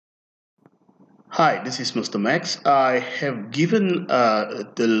Hi, this is Mr. Max. I have given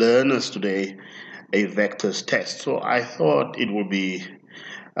the learners today a vectors test, so I thought it would be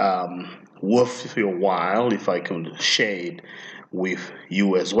worth your while if I could share it with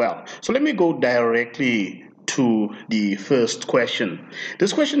you as well. So let me go directly to the first question.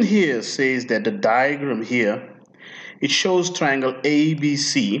 This question here says that the diagram here, it shows triangle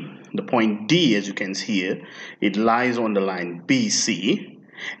ABC, the point D as you can see here, it lies on the line BC,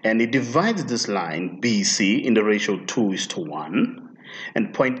 and it divides this line BC in the ratio 2:1,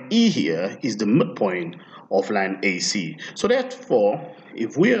 and point E here is the midpoint of line AC. So therefore,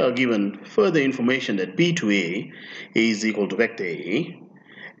 if we are given further information that B to A is equal to vector A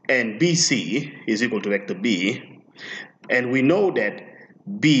and BC is equal to vector B, and we know that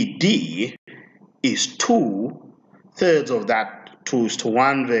BD is 2/3 of that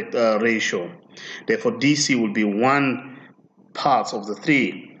 2:1 ratio. Therefore, DC will be 1/3 of the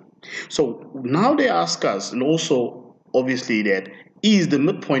 3. So now they ask us, and also obviously that E is the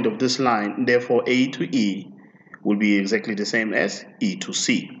midpoint of this line, therefore A to E will be exactly the same as E to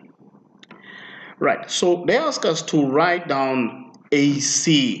C. Right, so they ask us to write down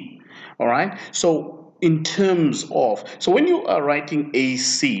AC, all right? So in terms of, so when you are writing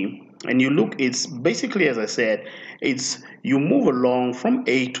AC, and you look, it's basically, as I said, it's you move along from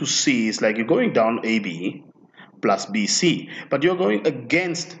A to C. It's like you're going down AB plus BC, but you're going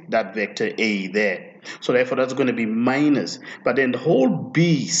against that vector A there. So therefore, that's going to be minus. But then the whole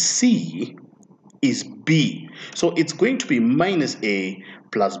BC is B. So it's going to be minus A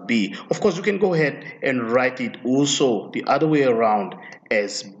plus B. Of course, you can go ahead and write it also the other way around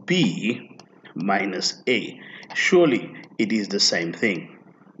as B minus A. Surely it is the same thing.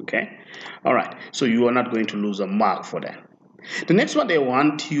 Okay, all right, so you are not going to lose a mark for that. The next one they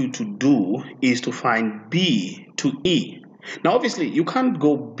want you to do is to find B to E. Now obviously you can't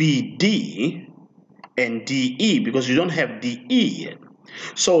go BD and DE because you don't have DE yet.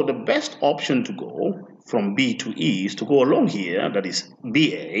 So the best option to go from B to E is to go along here, that is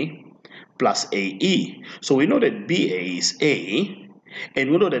BA plus AE. So we know that BA is A,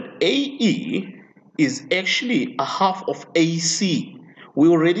 and we know that AE is actually a half of AC. We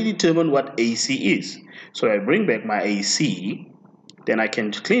already determined what AC is. So I bring back my AC, then I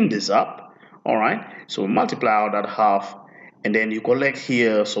can clean this up, all right? So multiply out that half, and then you collect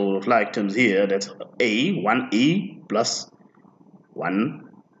here, so like terms here, that's A, 1A plus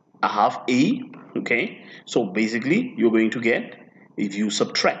 1/2 A, okay? So basically, you're going to get, if you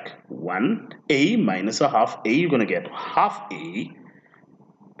subtract 1A minus 1/2 A, you're going to get 1/2 A,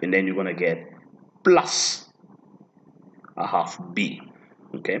 and then you're going to get plus 1/2 B,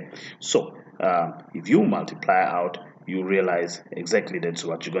 okay? So if you multiply out, you realize exactly that's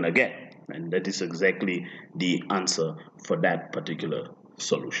what you're going to get, and that is exactly the answer for that particular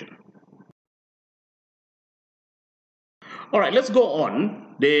solution. All right, let's go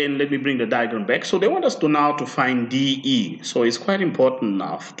on. Then let me bring the diagram back. So they want us to now to find DE. So it's quite important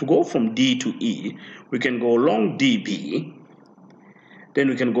enough to go from D to E. We can go along DB, then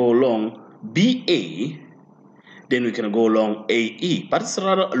we can go along BA, then we can go along AE. But it's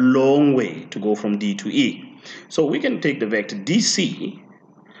rather a long way to go from D to E. So we can take the vector DC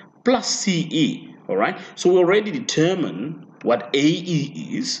plus CE, all right? So we already determined what AE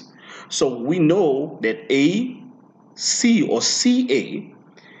is. So we know that AC or CA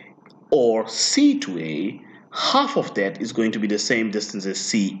or C to A, half of that is going to be the same distance as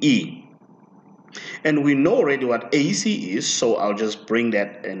CE. And we know already what AC is, so I'll just bring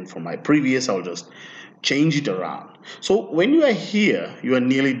that in from my previous, I'll just change it around. So when you are here, you are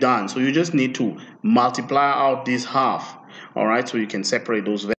nearly done. So you just need to multiply out this half, all right? So you can separate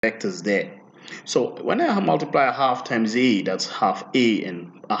those vectors there. So when I multiply 1/2 times A, that's 1/2 A,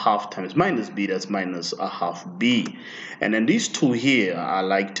 and 1/2 times minus B, that's minus 1/2 B. And then these two here are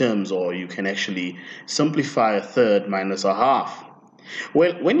like terms, or you can actually simplify 1/3 minus 1/2.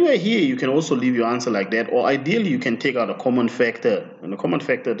 Well, when you are here, you can also leave your answer like that, or ideally you can take out a common factor, and the common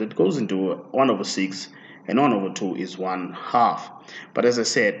factor that goes into 1/6 and 1/2 is 1/2. But as I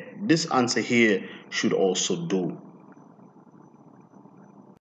said, this answer here should also do.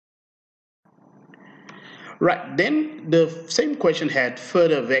 Right, then the same question had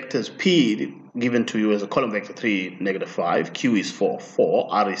further vectors P given to you as a column vector 3, -5, Q is 4, 4,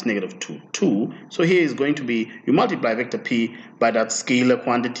 R is -2, 2. So here is going to be, you multiply vector P by that scalar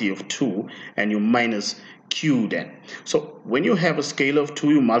quantity of 2, and you minus Q then. So when you have a scalar of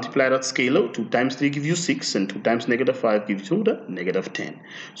 2, you multiply that scalar, 2 times 3 gives you 6, and 2 times -5 gives you the -10.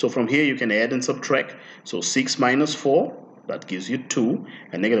 So from here you can add and subtract. So 6 minus 4, that gives you 2,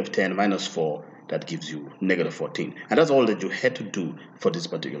 and -10 minus 4, that gives you -14. And that's all that you had to do for this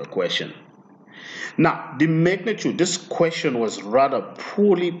particular question. Now, the magnitude, this question was rather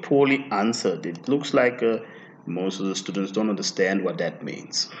poorly answered. It looks like most of the students don't understand what that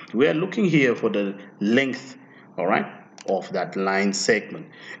means. We are looking here for the length, all right, of that line segment.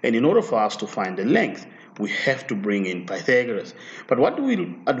 And in order for us to find the length, we have to bring in Pythagoras. But what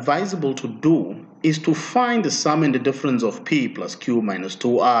we advisable to do is to find the sum and the difference of P plus Q minus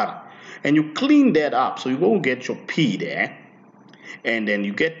 2R. And you clean that up. So you go get your P there, and then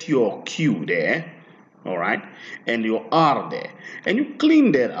you get your Q there, all right, and your R there, and you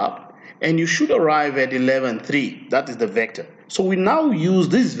clean that up, and you should arrive at 11, 3. That is the vector. So we now use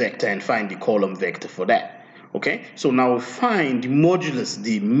this vector and find the column vector for that. Okay, so now we find the modulus,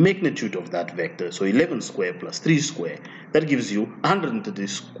 the magnitude of that vector. So 11 square plus 3 square, that gives you 130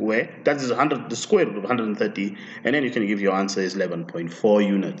 square. That is 100, the square root of 130, and then you can give your answer is 11.4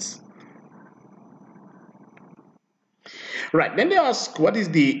 units. Right, then they ask what is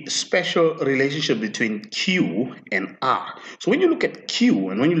the special relationship between Q and R. So when you look at Q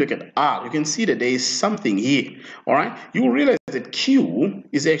and when you look at R, you can see that there is something here. All right, you will realize that Q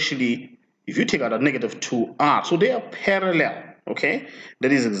is actually, if you take out a negative 2R, so they are parallel. Okay,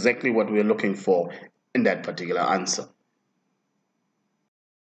 that is exactly what we're looking for in that particular answer.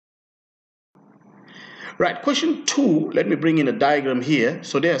 Right, question 2, let me bring in a diagram here.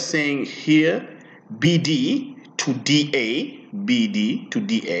 So they are saying here BD to DA, BD to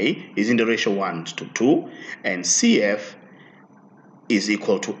DA is in the ratio 1 to 2, and CF is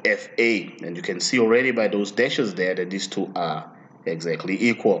equal to FA. And you can see already by those dashes there that these two are exactly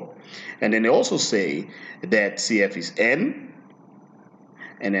equal. And then they also say that CF is N,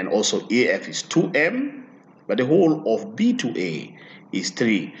 and then also AF is 2M, but the whole of B to A is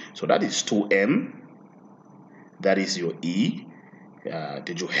 3. So that is 2M. That is your E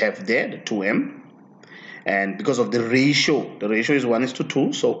that you have there, the 2M. And because of the ratio is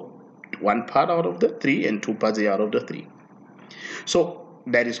 1:2, so 1 part out of the 3 and 2 parts out of the 3. So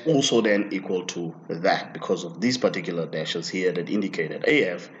that is also then equal to that because of these particular dashes here that indicate that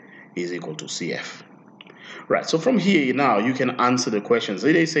AF is equal to CF. Right, so from here now you can answer the questions.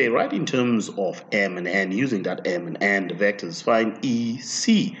 They say right in terms of M and N, using that M and N, the vectors, find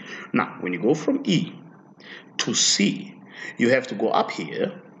EC. Now, when you go from E to C, you have to go up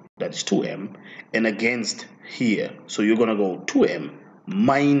here, that is 2M, and against here. So you're going to go 2M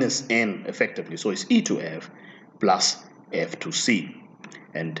minus N effectively. So it's E to F plus F to C.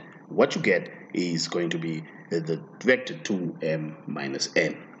 And what you get is going to be the vector 2M minus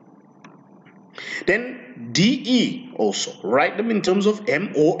N. Then DE also, write them in terms of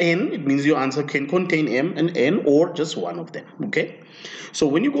M or N. It means your answer can contain M and N or just one of them, okay? So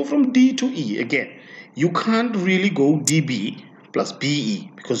when you go from D to E, again, you can't really go DB plus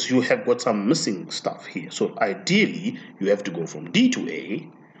BE because you have got some missing stuff here. So ideally, you have to go from D to A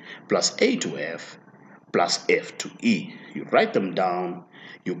plus A to F plus F to E. You write them down,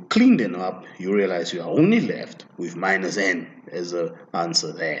 you clean them up, you realize you are only left with minus N as an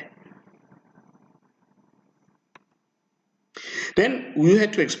answer there. Then we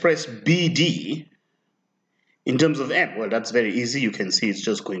had to express BD in terms of M. Well, that's very easy. You can see it's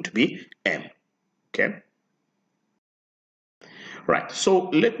just going to be M. Okay. Right. So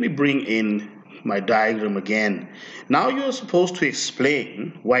let me bring in my diagram again. Now you're supposed to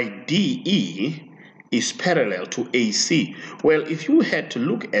explain why DE is parallel to AC. Well, if you had to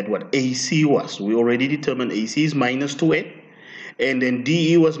look at what AC was, we already determined AC is minus 2N. And then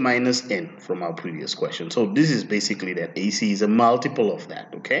DE was minus N from our previous question. So this is basically that AC is a multiple of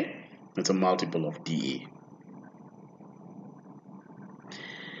that, okay? It's a multiple of DE.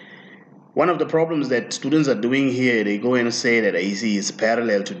 One of the problems that students are doing here, they go and say that AC is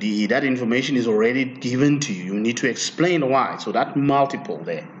parallel to DE. That information is already given to you. You need to explain why. So that multiple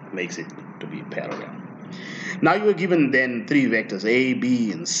there makes it to be parallel. Now you are given then 3 vectors, A,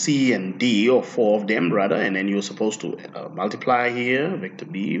 B, and C, and D, or 4 of them rather, and then you're supposed to multiply here vector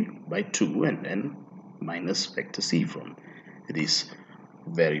B by 2 and then minus vector C from this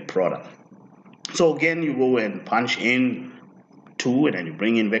very product. So again, you go and punch in 2 and then you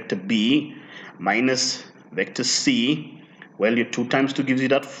bring in vector B minus vector C. Well, your 2 times 2 gives you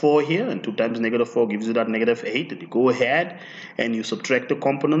that 4 here, and 2 times negative 4 gives you that negative 8. And you go ahead and you subtract the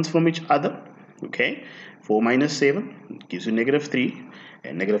components from each other. Okay, 4 minus 7 gives you negative 3,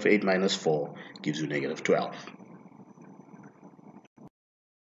 and negative 8 minus 4 gives you negative 12.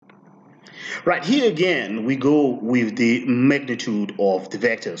 Right, here again we go with the magnitude of the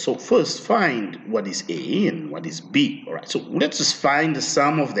vector. So first find what is A and what is B. Alright, so let's just find the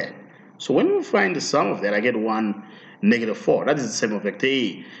sum of that. So when we find the sum of that, I get 1, negative 4. That is the sum of vector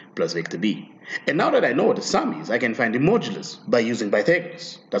A plus vector B. And now that I know what the sum is, I can find the modulus by using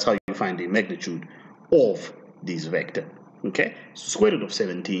Pythagoras. That's how you find find the magnitude of this vector. Okay, so square root of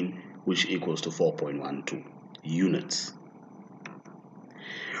 17, which equals to 4.12 units.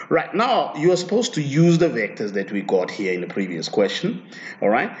 Right, now you are supposed to use the vectors that we got here in the previous question, all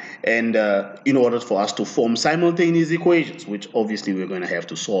right, and in order for us to form simultaneous equations, which obviously we're going to have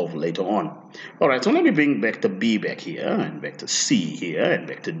to solve later on. All right, so let me bring vector B back here, and vector C here, and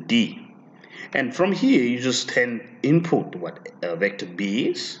vector D. And from here, you just can input what vector B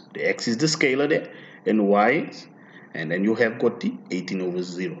is, the x is the scalar there, and y is, and then you have got the 18 over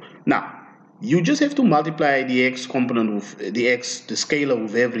 0. Now, you just have to multiply the x component with the scalar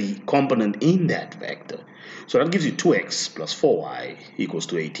with every component in that vector. So that gives you 2x plus 4y equals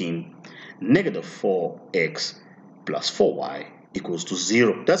to 18. Negative 4x plus 4y equals to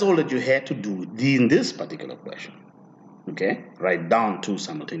 0. That's all that you had to do in this particular question. Okay, write down two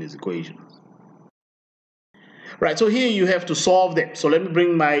simultaneous equations. Right, so here you have to solve them. So let me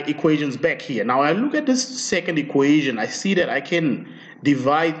bring my equations back here. Now I look at this second equation. I see that I can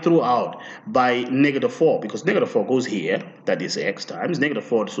divide throughout by negative 4, because negative 4 goes here, that is x times negative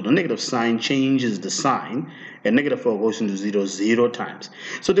 4, so the negative sign changes the sign, and negative 4 goes into 0 0 times.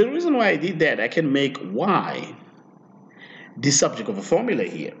 So the reason why I did that, I can make y the subject of a formula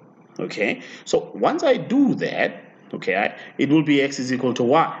here. Okay, so once I do that, okay, it will be x is equal to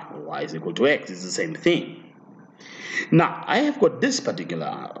y is equal to x. It's the same thing. Now, I have got this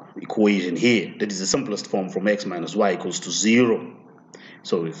particular equation here that is the simplest form from x minus y equals to 0.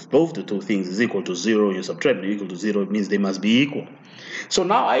 So if both the two things is equal to 0, you subtract them equal to 0, it means they must be equal. So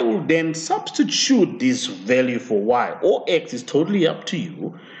now I will then substitute this value for y, or x is totally up to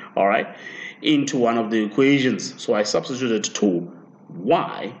you, all right, into one of the equations. So I substituted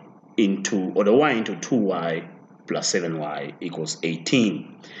 2y into, or the y into 2y plus 7y equals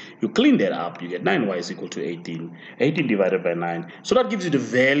 18. You clean that up, you get 9y is equal to 18. 18 divided by 9. So that gives you the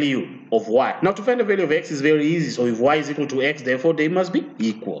value of y. Now to find the value of x is very easy. So if y is equal to x, therefore they must be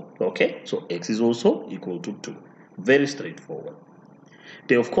equal. Okay, so x is also equal to 2. Very straightforward.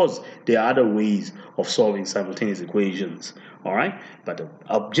 Of course, there are other ways of solving simultaneous equations, all right? But the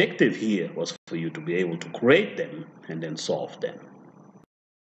objective here was for you to be able to create them and then solve them.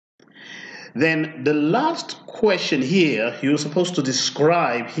 Then the last question here, you're supposed to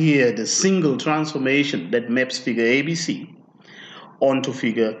describe here the single transformation that maps figure ABC onto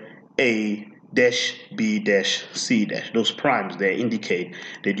figure A dash B dash C dash. Those primes there indicate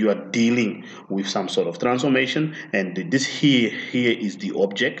that you are dealing with some sort of transformation, and this here is the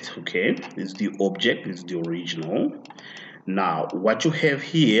object. Okay, is the object, is the original. Now what you have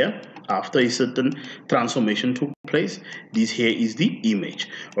here after a certain transformation took place, this here is the image.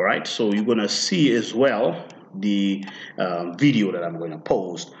 All right, so you're gonna see as well the video that I'm going to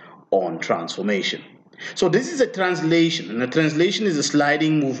post on transformation. So this is a translation, and a translation is a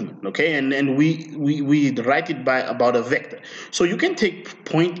sliding movement, okay? And we write it by about a vector. So you can take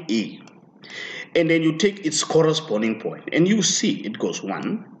point A, and then you take its corresponding point, and you see it goes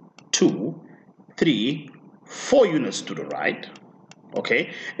 1, 2, 3, 4 units to the right,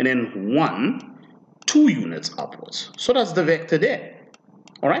 okay? And then 1, 2 units upwards. So that's the vector there.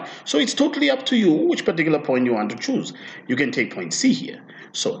 All right, so it's totally up to you which particular point you want to choose. You can take point C here.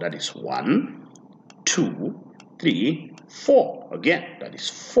 So that is 1, 2, 3, 4. Again, that is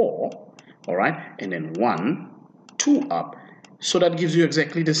 4. All right, and then 1, 2 up. So that gives you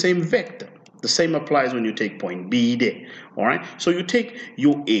exactly the same vector. The same applies when you take point B there. All right, so you take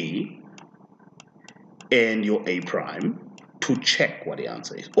your A and your A prime to check what the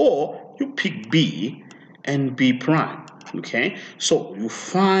answer is. Or you pick B and B prime. Okay, so you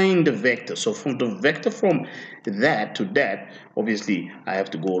find the vector. So from the vector from that to that, obviously I have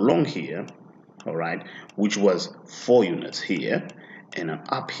to go along here, all right, which was 4 units here, and I'm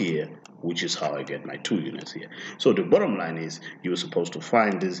up here, which is how I get my 2 units here. So the bottom line is you're supposed to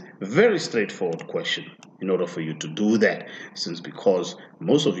find this very straightforward question. In order for you to do that, because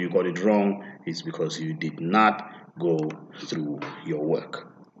most of you got it wrong, it's because you did not go through your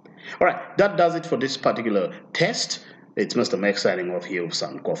work. All right, that does it for this particular test. It's Mr. Max signing off here with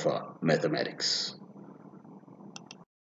Sankofa Mathematics.